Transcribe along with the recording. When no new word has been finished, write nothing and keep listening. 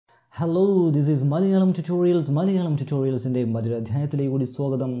Hello, this is Malayalam Tutorials. Malayalam Tutorials in the മറ്റൊരു അധ്യായത്തിലേക്ക് കൂടി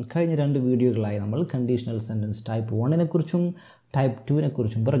സ്വാഗതം. കഴിഞ്ഞ രണ്ട് വീഡിയോകളായി നമ്മൾ കണ്ടീഷണൽ സെന്റൻസ് ടൈപ്പ് 1 കുറിച്ചും ടൈപ്പ് 2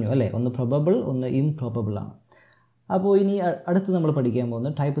 കുറിച്ചും പറഞ്ഞു അല്ലേ. ഒന്ന് പ്രോബബിൾ, ഒന്ന് ഇംപ്രോബബിൾ ആണ്. അപ്പോൾ ഇനി അടുത്ത് നമ്മൾ പഠിക്കാൻ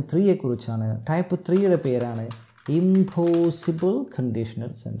പോകുന്നത് ടൈപ്പ് 3 കുറിച്ചാണ്. ടൈപ്പ് 3യുടെ പേരാണ് impossible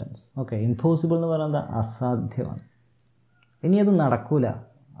conditional sentence. Okay, impossible എന്ന് പറയുന്നത് അസാധ്യമാണ്. ഇനി അത് നടക്കൂല,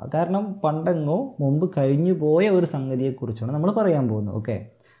 കാരണം പണ്ടെങ്ങോ മുമ്പ് കഴിഞ്ഞു പോയ ഒരു സംഗതിയെക്കുറിച്ചാണ് നമ്മൾ പറയാൻ പോകുന്നത്. ഓക്കെ,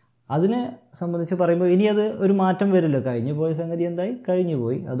 അതിനെ സംബന്ധിച്ച് പറയുമ്പോൾ ഇനി അത് ഒരു മാറ്റം വരില്ല. കഴിഞ്ഞു പോയ സംഗതി എന്തായി, കഴിഞ്ഞു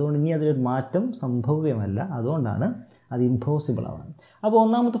പോയി. അതുകൊണ്ട് ഇനി അതിലൊരു മാറ്റം സംഭവ്യമല്ല. അതുകൊണ്ടാണ് അത് ഇംപോസിബിൾ ആവുന്നത്. അപ്പോൾ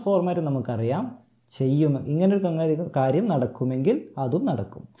ഒന്നാമത്തെ ഫോർമാറ്റ് നമുക്കറിയാം, ഇങ്ങനൊരു കാര്യം നടക്കുമെങ്കിൽ അതും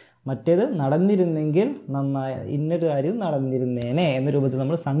നടക്കും. മറ്റേത് നടന്നിരുന്നെങ്കിൽ നന്നായ, ഇന്നൊരു കാര്യം നടന്നിരുന്നേനെ എന്ന രൂപത്തിൽ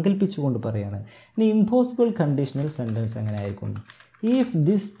നമ്മൾ സങ്കല്പിച്ചുകൊണ്ട് പറയുകയാണ്. ഇനി ഇംപോസിബിൾ കണ്ടീഷണൽ സെൻറ്റൻസ് എങ്ങനെയായിരിക്കും? If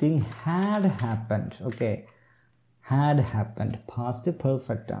this thing had happened. Okay, had happened, past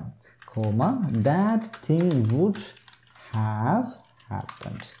perfect ആണ്, comma, that thing would have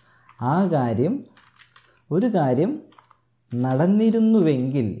happened. ഒരു കാര്യം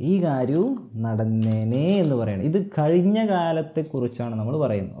നടന്നിരുന്നുവെങ്കിൽ ഈ കാര്യവും നടന്നേനെ എന്ന് പറയണം. ഇത് കഴിഞ്ഞ കാലത്തെക്കുറിച്ചാണ് നമ്മൾ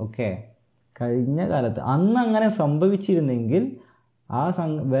പറയുന്നത്. ഓക്കെ, കഴിഞ്ഞ കാലത്ത് അന്ന് അങ്ങനെ സംഭവിച്ചിരുന്നെങ്കിൽ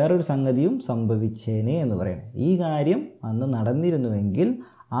വേറൊരു സംഗതിയും സംഭവിച്ചേനെ എന്ന് പറയണം. ഈ കാര്യം അന്ന് നടന്നിരുന്നുവെങ്കിൽ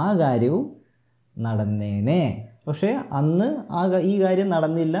ആ കാര്യവും നടന്നേനെ. പക്ഷേ അന്ന് ഈ കാര്യം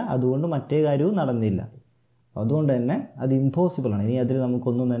നടന്നില്ല, അതുകൊണ്ട് മറ്റേ കാര്യവും നടന്നില്ല. അതുകൊണ്ട് തന്നെ അത് ഇംപോസിബിളാണ്. ഇനി അതിൽ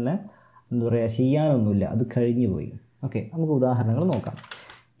നമുക്കൊന്നും തന്നെ എന്താ പറയുക, ചെയ്യാനൊന്നുമില്ല, അത് കഴിഞ്ഞു പോയി. ഓക്കെ, നമുക്ക് ഉദാഹരണങ്ങൾ നോക്കാം.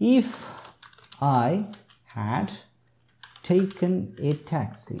 If I had taken A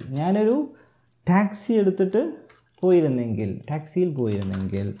taxi. ഞാനൊരു ടാക്സി എടുത്തിട്ട് ടാക്സിയിൽ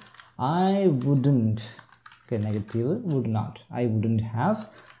പോയിരുന്നെങ്കിൽ I wouldn't, okay, negative, would not, I wouldn't have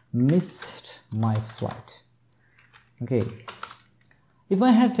missed my flight. Okay, if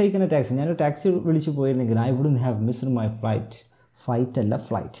I had taken A taxi, ഞാനൊരു ടാക്സി വിളിച്ച് പോയിരുന്നെങ്കിൽ I wouldn't have missed my flight.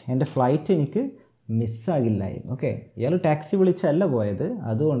 എൻ്റെ flight എനിക്ക് മിസ്സാകില്ലായിരുന്നു. Okay, ഇയാൾ taxi വിളിച്ചല്ല പോയത്,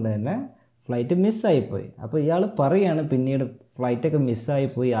 അതുകൊണ്ട് തന്നെ ഫ്ലൈറ്റ് മിസ്സായിപ്പോയി. അപ്പോൾ ഇയാൾ പറയാണ് പിന്നീട് ഫ്ലൈറ്റൊക്കെ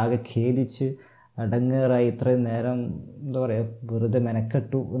മിസ്സായിപ്പോയി, ആകെ ഖേദിച്ച് അടങ്ങേറായി, ഇത്രയും നേരം എന്താ പറയുക വെറുതെ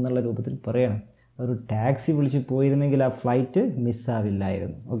മെനക്കെട്ടു എന്നുള്ള രൂപത്തിൽ പറയാണ്. ഒരു ടാക്സി വിളിച്ച് പോയിരുന്നെങ്കിൽ ആ ഫ്ലൈറ്റ്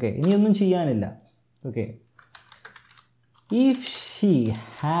മിസ്സാവില്ലായിരുന്നു. ഓക്കെ, ഇനിയൊന്നും ചെയ്യാനില്ല. Okay, if she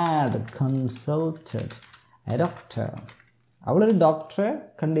had consulted A doctor. അവളൊരു ഡോക്ടറെ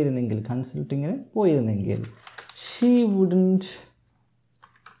കണ്ടിരുന്നെങ്കിൽ, കൺസൾട്ടിങ്ങിന് പോയിരുന്നെങ്കിൽ, ഷീ വുഡൻറ്റ്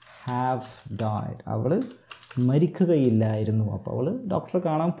ഹാവ് ഡൈഡ്. അവൾ മരിക്കുകയില്ലായിരുന്നു. അപ്പോൾ അവൾ ഡോക്ടറെ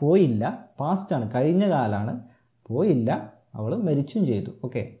കാണാൻ പോയില്ല, പാസ്റ്റാണ്, കഴിഞ്ഞ കാലമാണ്, പോയില്ല, അവൾ മരിച്ചും ചെയ്തു.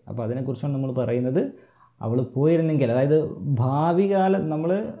 ഓക്കെ, അപ്പോൾ അതിനെക്കുറിച്ചാണ് നമ്മൾ പറയുന്നത്. അവൾ പോയിരുന്നെങ്കിൽ, അതായത് ഭാവി കാലം,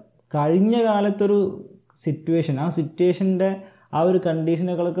 നമ്മൾ കഴിഞ്ഞ കാലത്തൊരു സിറ്റുവേഷൻ, ആ സിറ്റുവേഷൻ്റെ ആ ഒരു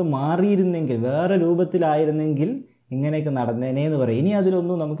കണ്ടീഷനുകളൊക്കെ മാറിയിരുന്നെങ്കിൽ, വേറെ രൂപത്തിലായിരുന്നെങ്കിൽ ഇങ്ങനെയൊക്കെ നടന്നേനെ എന്ന് പറയും. ഇനി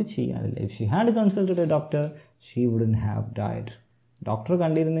അതിലൊന്നും നമുക്ക് ചെയ്യാനില്ല. If she had consulted A doctor she wouldn't have died. ഡോക്ടറെ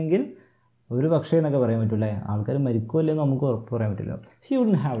കണ്ടിരുന്നെങ്കിൽ ഒരു പക്ഷേ എന്നൊക്കെ പറയാൻ പറ്റില്ല, ആൾക്കാർ മരിക്കുമല്ലോ എന്ന് നമുക്ക് ഉറപ്പ് പറയാൻ പറ്റില്ല. ഷീ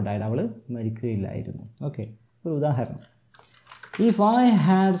വുഡൻറ്റ് ഹാവ് ഡൈഡ്, അവൾ മരിക്കുകയില്ലായിരുന്നു. ഓക്കെ, ഒരു ഉദാഹരണം. If I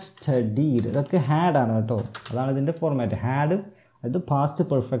had studied. ഇതൊക്കെ ഹാഡാണ് കേട്ടോ, അതാണ് ഇതിൻ്റെ ഫോർമാറ്റ്. ഹാഡ് അത് പാസ്റ്റ്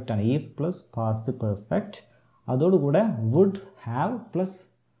പെർഫെക്റ്റ് ആണ്. ഇഫ് പ്ലസ് പാസ്റ്റ് പെർഫെക്റ്റ്, അതോടുകൂടെ would have plus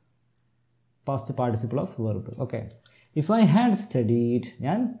past participle of verb. Okay, if I had studied,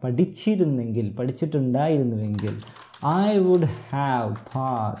 ഞാൻ പഠിച്ചിട്ടുണ്ടായിരുന്നുവെങ്കിൽ, ഐ വുഡ് ഹാവ്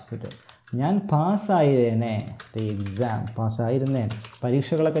പാസ്ഡ്, ഞാൻ പാസ്സായിരുന്നേ. ദി എക്സാം, പാസ്സായിരുന്നേ,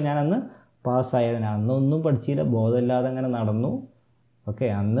 പരീക്ഷകളൊക്കെ ഞാൻ അന്ന് പാസ്സായതിനെ. അന്നൊന്നും പഠിച്ചില്ല, ബോധമില്ലാതെ അങ്ങനെ നടന്നു. ഓക്കെ,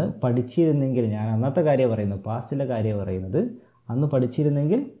 അന്ന് പഠിച്ചിരുന്നെങ്കിൽ, ഞാൻ അന്നത്തെ കാര്യം പറയുന്നത്, പാസ്റ്റിലെ കാര്യം പറയുന്നത്, അന്ന്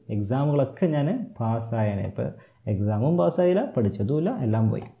പഠിച്ചിരുന്നെങ്കിൽ എക്സാമുകളൊക്കെ ഞാൻ പാസ്സായനെ. ഇപ്പോൾ എക്സാമും പാസ്സായില്ല, പഠിച്ചതുമില്ല, എല്ലാം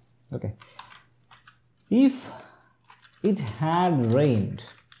പോയി. Okay, if it had rained.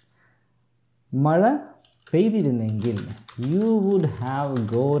 മഴ പെയ്തിരുന്നെങ്കിൽ യു വുഡ് ഹാവ്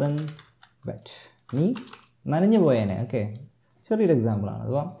ഗോറൻ വെറ്റ്. നീ നനഞ്ഞു പോയേനെ. ഓക്കെ, ചെറിയൊരു എക്സാമ്പിളാണ്.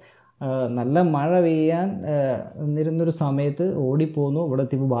 അപ്പോൾ നല്ല മഴ പെയ്യാൻ നിരുന്നൊരു സമയത്ത് ഓടിപ്പോന്നു, ഇവിടെ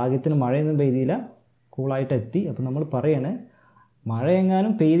എത്തിയപ്പോൾ ഭാഗ്യത്തിന് മഴയൊന്നും പെയ്തില്ല, കൂളായിട്ട് എത്തി. അപ്പോൾ നമ്മൾ പറയണേ, മഴ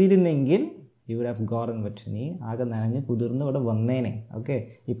എങ്ങാനും പെയ്തിരുന്നെങ്കിൽ യു വുഡ് ഹാവ് ഗോറൻ വെറ്റ്, നീ ആകെ നനഞ്ഞ് കുതിർന്ന് ഇവിടെ വന്നേനെ. ഓക്കെ,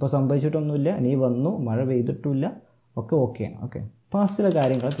 ഇപ്പോൾ സംഭവിച്ചിട്ടൊന്നുമില്ല, നീ വന്നു, മഴ പെയ്തിട്ടില്ല, ഒക്കെ ഓക്കെയാണ്. ഓക്കെ, പാസ്റ്റിലെ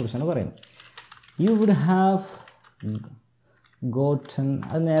കാര്യങ്ങളെക്കുറിച്ചാണ് പറയുന്നത്. യു വുഡ് ഹാവ് ഗോട്ടൺ,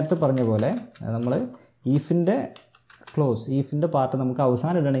 അത് നേരത്തെ പറഞ്ഞ പോലെ നമ്മൾ ഈഫിൻ്റെ പാർട്ട് നമുക്ക്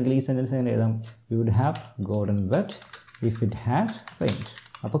അവസാനം ഇടണമെങ്കിൽ ഈ സെൻറ്റൻസ് എങ്ങനെ എഴുതാം? You would have gotten wet if it had rained.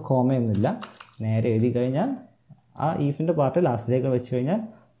 അപ്പോൾ കോമയൊന്നുമില്ല, നേരെ എഴുതി കഴിഞ്ഞാൽ ആ ഈഫിൻ്റെ പാർട്ട് ലാസ്റ്റിലേക്ക് വെച്ച് കഴിഞ്ഞാൽ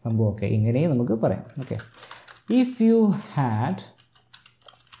സംഭവം ഓക്കെ, ഇങ്ങനെയും നമുക്ക് പറയാം. Okay, if you had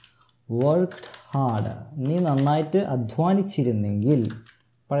worked hard, നീ നന്നായിട്ട് അധ്വാനിച്ചിരുന്നെങ്കിൽ,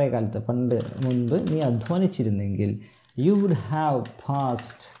 പഴയ കാലത്ത് മുൻപ് നീ അധ്വാനിച്ചിരുന്നെങ്കിൽ, you would have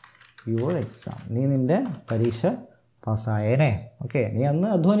passed your exam, നീ നിൻ്റെ പരീക്ഷ പാസ്സായേനെ. ഓക്കെ, നീ അന്ന്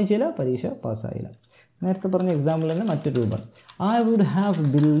അധ്വാനിച്ചില്ല, പരീക്ഷ പാസ്സായില്ല. നേരത്തെ പറഞ്ഞ എക്സാമ്പിൾ തന്നെ മറ്റൊരു രൂപം. I would have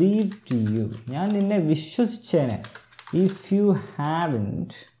believed U, ഞാൻ നിന്നെ വിശ്വസിച്ചേനെ. If you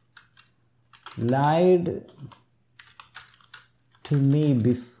ഹാഡൻറ്റ് laid to me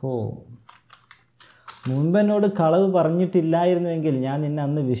before, മുൻപ് എന്നോട് കളവ് പറഞ്ഞിട്ടില്ലായിരുന്നുവെങ്കിൽ ഞാൻ നിന്നെ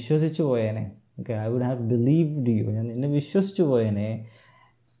അന്ന് വിശ്വസിച്ചു പോയേനെ. Okay, I would have believed U, ഞാൻ നിന്നെ വിശ്വസിച്ചു പോയേനെ.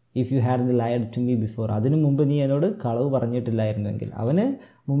 If you had laid to me before, അതിനു മുമ്പ് നീ എന്നോട് കളവ് പറഞ്ഞിട്ടില്ലായിരുന്നുവെങ്കിൽ. അവന്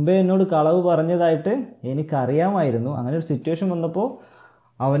മുമ്പേ എന്നോട് കളവ് പറഞ്ഞതായിട്ട് എനിക്കറിയാമായിരുന്നു. അങ്ങനെ ഒരു സിറ്റുവേഷൻ വന്നപ്പോൾ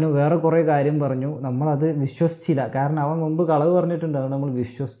അവന് വേറെ കുറേ കാര്യം പറഞ്ഞു, നമ്മളത് വിശ്വസിച്ചില്ല. കാരണം അവൻ മുമ്പ് കളവ് പറഞ്ഞിട്ടുണ്ട്, അത് നമ്മൾ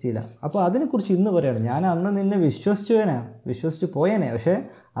വിശ്വസിച്ചില്ല. അപ്പോൾ അതിനെക്കുറിച്ച് ഇന്ന് പറയുകയാണ്, ഞാൻ അന്ന് നിന്നെ വിശ്വസിച്ചു പോയേനെ, പക്ഷേ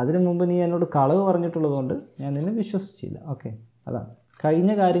അതിനു മുമ്പ് നീ എന്നോട് കളവ് പറഞ്ഞിട്ടുള്ളത് കൊണ്ട് ഞാൻ നിന്നെ വിശ്വസിച്ചില്ല. ഓക്കെ, അതാണ്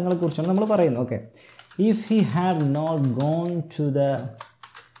കഴിഞ്ഞ കാര്യങ്ങളെക്കുറിച്ചാണ് നമ്മൾ പറയുന്നത്. Okay, if he had not gone to the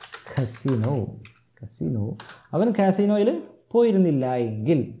കസിനോ, അവൻ കാസിനോയിൽ പോയിരുന്നില്ല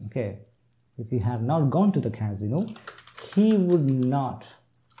എങ്കിൽ, okay, if he had not gone to the casino, he would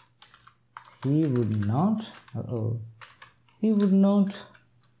not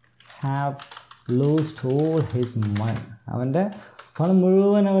have lost all his money, അവൻ്റെ പണം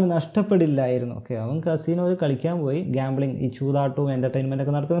മുഴുവൻ അവന് നഷ്ടപ്പെടില്ലായിരുന്നു. ഓക്കെ, അവൻ കസിനോയിൽ കളിക്കാൻ പോയി. ഗാംബ്ലിംഗ്, ഈ ചൂതാട്ടവും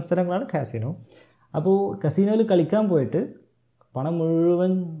എൻ്റർടൈൻമെൻറ്റൊക്കെ നടത്തുന്ന സ്ഥലങ്ങളാണ് കാസിനോ. അപ്പോൾ കസിനോയിൽ കളിക്കാൻ പോയിട്ട് പണം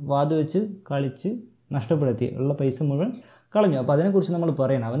മുഴുവൻ വാത് വെച്ച് കളിച്ച് നഷ്ടപ്പെടുത്തി, ഉള്ള പൈസ മുഴുവൻ കളഞ്ഞു. അപ്പോൾ അതിനെക്കുറിച്ച് നമ്മൾ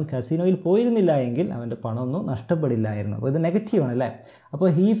പറയണം, അവൻ കസിനോയിൽ പോയിരുന്നില്ല എങ്കിൽ അവൻ്റെ പണമൊന്നും നഷ്ടപ്പെടില്ലായിരുന്നു. അപ്പോൾ ഇത് നെഗറ്റീവാണ് അല്ലേ. അപ്പോൾ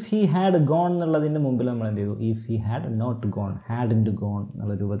ഇഫ് ഹി ഹാഡ് ഗോൺ എന്നുള്ളതിൻ്റെ മുമ്പിൽ നമ്മൾ എന്ത് ചെയ്തു, if he had not gone, ഹാഡൻറ്റ് gone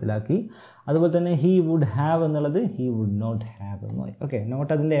എന്നുള്ള രൂപത്തിലാക്കി. അതുപോലെ തന്നെ ഹി വുഡ് ഹാവ് എന്നുള്ളത് ഹി വുഡ് നോട്ട് ഹാവ് എന്നായി. ഓക്കെ,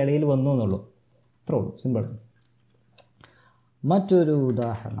 നോട്ട് അതിൻ്റെ ഇടയിൽ വന്നു എന്നുള്ളൂ, അത്രേ ഉള്ളൂ, സിമ്പിൾ. മറ്റൊരു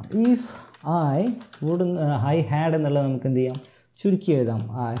ഉദാഹരണം, ഇഫ് ഐ ഹാഡ് എന്നുള്ളത് നമുക്ക് എന്ത് ചെയ്യാം, ചുരുക്കി എഴുതാം.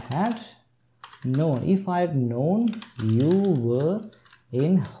 I had known, if I had known you were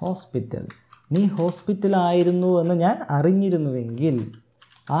in hospital, നീ ഹോസ്പിറ്റലായിരുന്നു എന്ന് ഞാൻ അറിഞ്ഞിരുന്നുവെങ്കിൽ,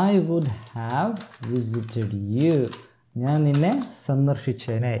 I would have visited you, ഞാൻ നിന്നെ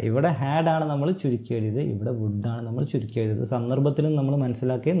സന്ദർശിച്ചേനെ. ഇവിടെ ഹാഡാണ് നമ്മൾ ചുരുക്കി എഴുതിയത്, ഇവിടെ വുഡാണ് നമ്മൾ ചുരുക്കി എഴുതിയത്. സന്ദർഭത്തിലും നമ്മൾ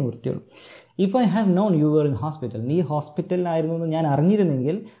മനസ്സിലാക്കിയേ നിവൃത്തിയുള്ളൂ. If I had known U were in hospital, നീ ഹോസ്പിറ്റലിലായിരുന്നു എന്ന് ഞാൻ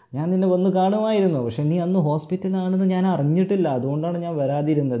അറിഞ്ഞിരുന്നെങ്കിൽ ഞാൻ നിന്നെ വന്ന് കാണുമായിരുന്നു. പക്ഷേ നീ അന്ന് ഹോസ്പിറ്റലാണെന്ന് ഞാൻ അറിഞ്ഞിട്ടില്ല, അതുകൊണ്ടാണ് ഞാൻ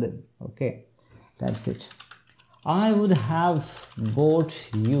വരാതിരുന്നത്. Okay, that's it. I would have bought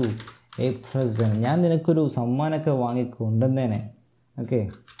you a present, ഞാൻ നിനക്കൊരു സമ്മാനമൊക്കെ വാങ്ങിക്കൊണ്ടുവന്നേനെ. ഓക്കെ,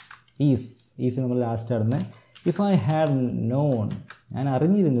 ഇഫ് നമ്മൾ ലാസ്റ്റ് ആടുന്ന, ഇഫ് ഐ ഹാഡ് നോൺ, ഞാൻ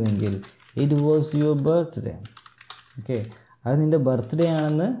അറിഞ്ഞിരുന്നുവെങ്കിൽ, it was your birthday, okay, അത് നിൻ്റെ ബർത്ത്ഡേ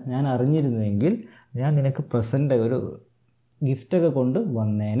ആണെന്ന് ഞാൻ അറിഞ്ഞിരുന്നുവെങ്കിൽ ഞാൻ നിനക്ക് പ്രസൻറ്റ് ഒരു ഗിഫ്റ്റൊക്കെ കൊണ്ട്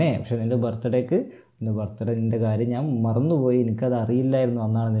വന്നേനെ. പക്ഷേ നിൻ്റെ ബർത്ത്ഡേൻ്റെ കാര്യം ഞാൻ മറന്നുപോയി, എനിക്കത് അറിയില്ലായിരുന്നു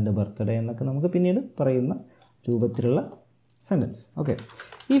അന്നാണ് നിൻ്റെ ബർത്ത്ഡേ എന്നൊക്കെ നമുക്ക് പിന്നീട് പറയുന്ന രൂപത്തിലുള്ള sentence. Okay,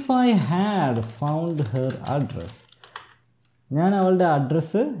 if I had found her address,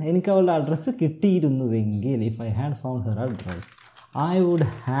 എനിക്ക് അവളുടെ address കിട്ടിയിരുന്നുവെങ്കിൽ, if I had found her address, I would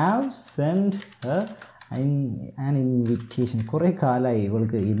have send her an invitation. കുറേ കാലമായി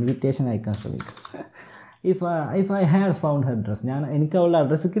ഇവൾക്ക് ഇൻവിറ്റേഷൻ അയക്കാൻ ശ്രമിക്കും. If I had found her address, എനിക്ക് അവളുടെ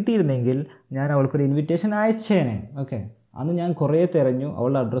അഡ്രസ്സ് കിട്ടിയിരുന്നെങ്കിൽ ഞാൻ അവൾക്കൊരു ഇൻവിറ്റേഷൻ അയച്ചേനെ. ഓക്കെ, അന്ന് ഞാൻ കുറേ തിരഞ്ഞു,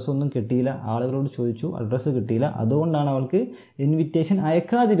 അവളുടെ അഡ്രസ്സൊന്നും കിട്ടിയില്ല, ആളുകളോട് ചോദിച്ചു, അഡ്രസ്സ് കിട്ടിയില്ല, അതുകൊണ്ടാണ് അവൾക്ക് ഇൻവിറ്റേഷൻ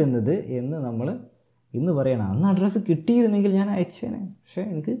അയക്കാതിരുന്നത് എന്ന് നമ്മൾ ഇന്ന് പറയണം. അന്ന് അഡ്രസ്സ് കിട്ടിയിരുന്നെങ്കിൽ ഞാൻ അയച്ചേനെ, പക്ഷേ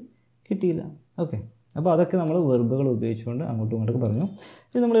എനിക്ക് കിട്ടിയില്ല. ഓക്കെ, അപ്പോൾ അതൊക്കെ നമ്മൾ വെർബുകൾ ഉപയോഗിച്ചുകൊണ്ട് അങ്ങോട്ടും ഇങ്ങോട്ടൊക്കെ പറഞ്ഞു.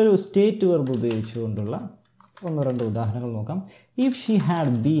 ഇത് നമ്മളൊരു സ്റ്റേറ്റ് വെർബ് ഉപയോഗിച്ചുകൊണ്ടുള്ള 1-2 ഉദാഹരണങ്ങൾ നോക്കാം. If she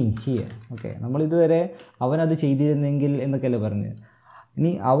had been here, okay, നമ്മളിതുവരെ അവനത് ചെയ്തിരുന്നെങ്കിൽ എന്നൊക്കെയല്ലേ പറഞ്ഞത്.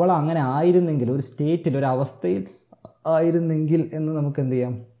 ഇനി അവൾ അങ്ങനെ ആയിരുന്നെങ്കിൽ, ഒരു സ്റ്റേറ്റിൽ, ഒരു അവസ്ഥയിൽ ആയിരുന്നെങ്കിൽ എന്ന് നമുക്ക് എന്ത്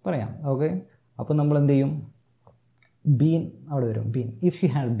പറയാം. ഓക്കെ, അപ്പോൾ നമ്മൾ എന്ത് ചെയ്യും, ബീൻ അവിടെ വരും, been. If she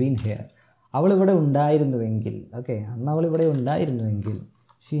had been here, അവളിവിടെ ഉണ്ടായിരുന്നുവെങ്കിൽ, okay, അന്ന് അവളിവിടെ ഉണ്ടായിരുന്നുവെങ്കിൽ,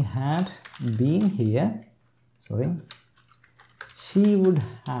 she had been here, she would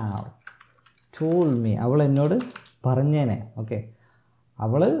have told me, അവൾ എന്നോട് പറഞ്ഞേനെ. ഓക്കെ,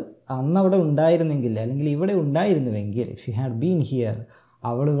 അവൾ അന്നവിടെ ഉണ്ടായിരുന്നെങ്കിൽ, അല്ലെങ്കിൽ ഇവിടെ ഉണ്ടായിരുന്നുവെങ്കിൽ, she had been here,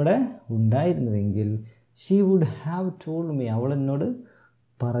 അവളിവിടെ ഉണ്ടായിരുന്നുവെങ്കിൽ, she would have told me, അവൾ എന്നോട്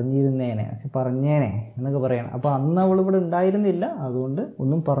പറഞ്ഞേനെ എന്നൊക്കെ പറയണം. അപ്പോൾ അന്ന് അവളിവിടെ ഉണ്ടായിരുന്നില്ല, അതുകൊണ്ട്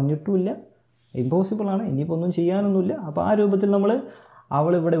ഒന്നും പറഞ്ഞിട്ടുമില്ല, ഇമ്പോസിബിളാണ്, ഇനിയിപ്പോൾ ഒന്നും ചെയ്യാനൊന്നുമില്ല. അപ്പോൾ ആ രൂപത്തിൽ നമ്മൾ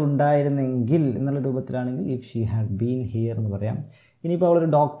അവളിവിടെ ഉണ്ടായിരുന്നെങ്കിൽ എന്നുള്ള രൂപത്തിലാണെങ്കിൽ if she had been here എന്ന് പറയാം. ഇനിയിപ്പോൾ അവളൊരു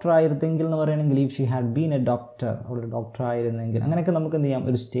ഡോക്ടർ ആയിരുന്നെങ്കിൽ എന്ന് പറയുകയാണെങ്കിൽ if she had been A doctor, അവളൊരു ഡോക്ടർ ആയിരുന്നെങ്കിൽ, അങ്ങനെയൊക്കെ നമുക്ക് എന്ത് ചെയ്യാം,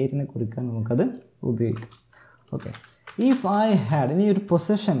 ഒരു സ്റ്റേറ്റിനെ കുറിക്കാൻ നമുക്കത് ഉപയോഗിക്കാം. ഓക്കെ, ഇഫ് ഐ ഹാഡ്, ഇനി ഒരു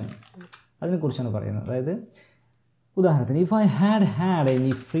പൊസഷൻ അതിനെക്കുറിച്ചാണ് പറയുന്നത്. അതായത് ഉദാഹരണത്തിന് if I had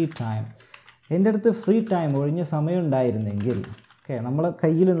any free time, എൻ്റെ അടുത്ത് ഫ്രീ ടൈം, ഒഴിഞ്ഞ സമയം ഉണ്ടായിരുന്നെങ്കിൽ. ഓക്കെ, നമ്മളെ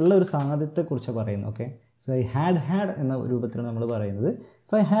കയ്യിലുള്ള ഒരു സാധ്യതയെക്കുറിച്ച് പറയുന്നു. ഓക്കെ, ഇഫ് ഐ ഹാഡ് എന്ന രൂപത്തിലാണ് നമ്മൾ പറയുന്നത്.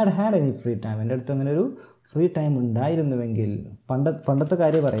 If I had any free time, എൻ്റെ അടുത്ത് അങ്ങനെ ഒരു ഫ്രീ ടൈം ഉണ്ടായിരുന്നുവെങ്കിൽ, പണ്ടത്തെ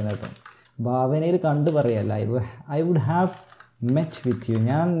കാര്യം പറയുന്നത് കേട്ടോ, ഭാവനയിൽ കണ്ട് പറയല്ല. I would have met with you,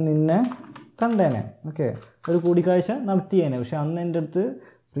 ഞാൻ നിന്നെ കണ്ടേനെ. ഓക്കെ, ഒരു കൂടിക്കാഴ്ച നടത്തിയേനെ. പക്ഷെ അന്ന് എൻ്റെ അടുത്ത്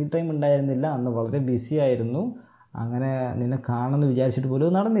ഫ്രീ ടൈം ഉണ്ടായിരുന്നില്ല, അന്ന് വളരെ ബിസി ആയിരുന്നു, അങ്ങനെ നിന്നെ കാണുമെന്ന് വിചാരിച്ചിട്ട്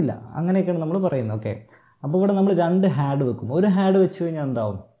പോലും നടന്നില്ല. അങ്ങനെയൊക്കെയാണ് നമ്മൾ പറയുന്നത്. ഓക്കെ, അപ്പോൾ ഇവിടെ നമ്മൾ 2 ഹാഡ് വെക്കും. ഒരു ഹാഡ് വെച്ച് കഴിഞ്ഞാൽ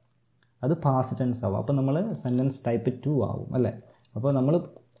എന്താവും, അത് പാസ്റ്റ് ടെൻസ് ആവും. അപ്പോൾ നമ്മൾ സെൻറ്റൻസ് ടൈപ്പ് 2 ആവും അല്ലേ. അപ്പോൾ നമ്മൾ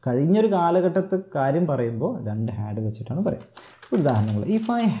കഴിഞ്ഞൊരു കാലഘട്ടത്തെ കാര്യം പറയുമ്പോൾ 2 ഹാഡ് വെച്ചിട്ടാണ് പറയുക. ഉദാഹരണങ്ങൾ, if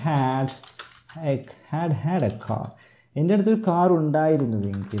I had A car, എൻ്റെ അടുത്തൊരു car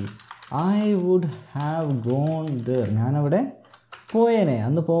ഉണ്ടായിരുന്നുവെങ്കിൽ I would have gone there, ഞാനവിടെ പോയേനെ.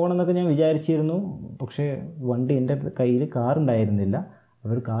 അന്ന് പോകണം എന്നൊക്കെ ഞാൻ വിചാരിച്ചിരുന്നു, പക്ഷേ വണ്ടി എൻ്റെ അടുത്ത് കയ്യിൽ കാർ ഉണ്ടായിരുന്നില്ല.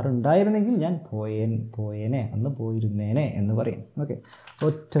 ഒരു കാർ ഉണ്ടായിരുന്നെങ്കിൽ ഞാൻ പോയേനെ, അന്ന് പോയിരുന്നേനെ എന്ന് പറയും. ഓക്കെ,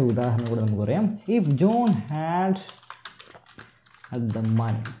 ഒറ്റ ഉദാഹരണം കൂടെ നമുക്ക് പറയാം. If John had the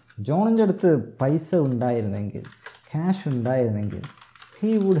money, ജോണിൻ്റെ അടുത്ത് പൈസ ഉണ്ടായിരുന്നെങ്കിൽ, ക്യാഷ് ഉണ്ടായിരുന്നെങ്കിൽ,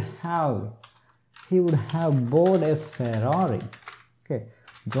 he would have bought a Ferrari. Okay,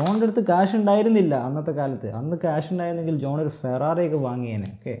 ജോണിൻ്റെ അടുത്ത് ക്യാഷ് ഉണ്ടായിരുന്നില്ല അന്നത്തെ കാലത്ത്. അന്ന് ക്യാഷ് ഉണ്ടായിരുന്നെങ്കിൽ ജോൺ ഒരു ഫെറാറിയൊക്കെ വാങ്ങിയേനെ.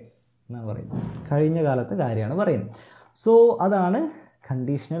 ഓക്കെ എന്നാണ് പറയുന്നത്. കഴിഞ്ഞ കാലത്തെ കാര്യമാണ് പറയുന്നത്. സോ അതാണ്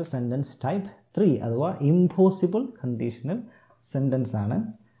കണ്ടീഷണൽ സെൻറ്റൻസ് ടൈപ്പ് 3 അഥവാ ഇമ്പോസിബിൾ കണ്ടീഷണൽ സെൻറ്റൻസ് ആണ്.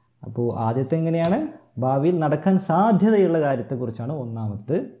 അപ്പോൾ ആദ്യത്തെ എങ്ങനെയാണ്, ഭാവിയിൽ നടക്കാൻ സാധ്യതയുള്ള കാര്യത്തെക്കുറിച്ചാണ്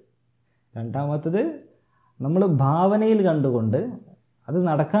ഒന്നാമത്. രണ്ടാമത്തത് നമ്മൾ ഭാവനയിൽ കണ്ടുകൊണ്ട്, അത്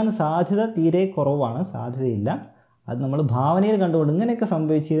നടക്കാൻ സാധ്യത തീരെ കുറവാണ്, സാധ്യതയില്ല. അത് നമ്മൾ ഭാവനയിൽ കണ്ടുകൊണ്ട് ഇങ്ങനെയൊക്കെ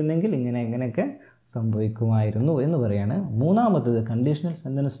സംഭവിച്ചിരുന്നെങ്കിൽ ഇങ്ങനെയൊക്കെ സംഭവിക്കുമായിരുന്നു എന്ന് പറയാണ്. മൂന്നാമത്തത് കണ്ടീഷണൽ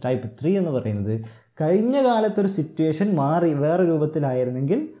സെൻറ്റൻസ് ടൈപ്പ് 3 എന്ന് പറയുന്നത് കഴിഞ്ഞ കാലത്തൊരു സിറ്റുവേഷൻ മാറി വേറെ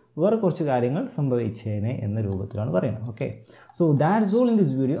രൂപത്തിലായിരുന്നെങ്കിൽ വേറെ കുറച്ച് കാര്യങ്ങൾ സംഭവിച്ചേനെ എന്ന രൂപത്തിലാണ് പറയുന്നത്. Okay, so that's all in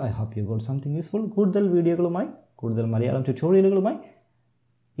this video. I hope you got something useful. കൂടുതൽ വീഡിയോകളുമായി, കൂടുതൽ മലയാളം ട്യൂട്ടോറിയലുകളുമായി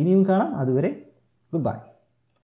ഇനിയും കാണാം. അതുവരെ ഗുഡ് ബൈ.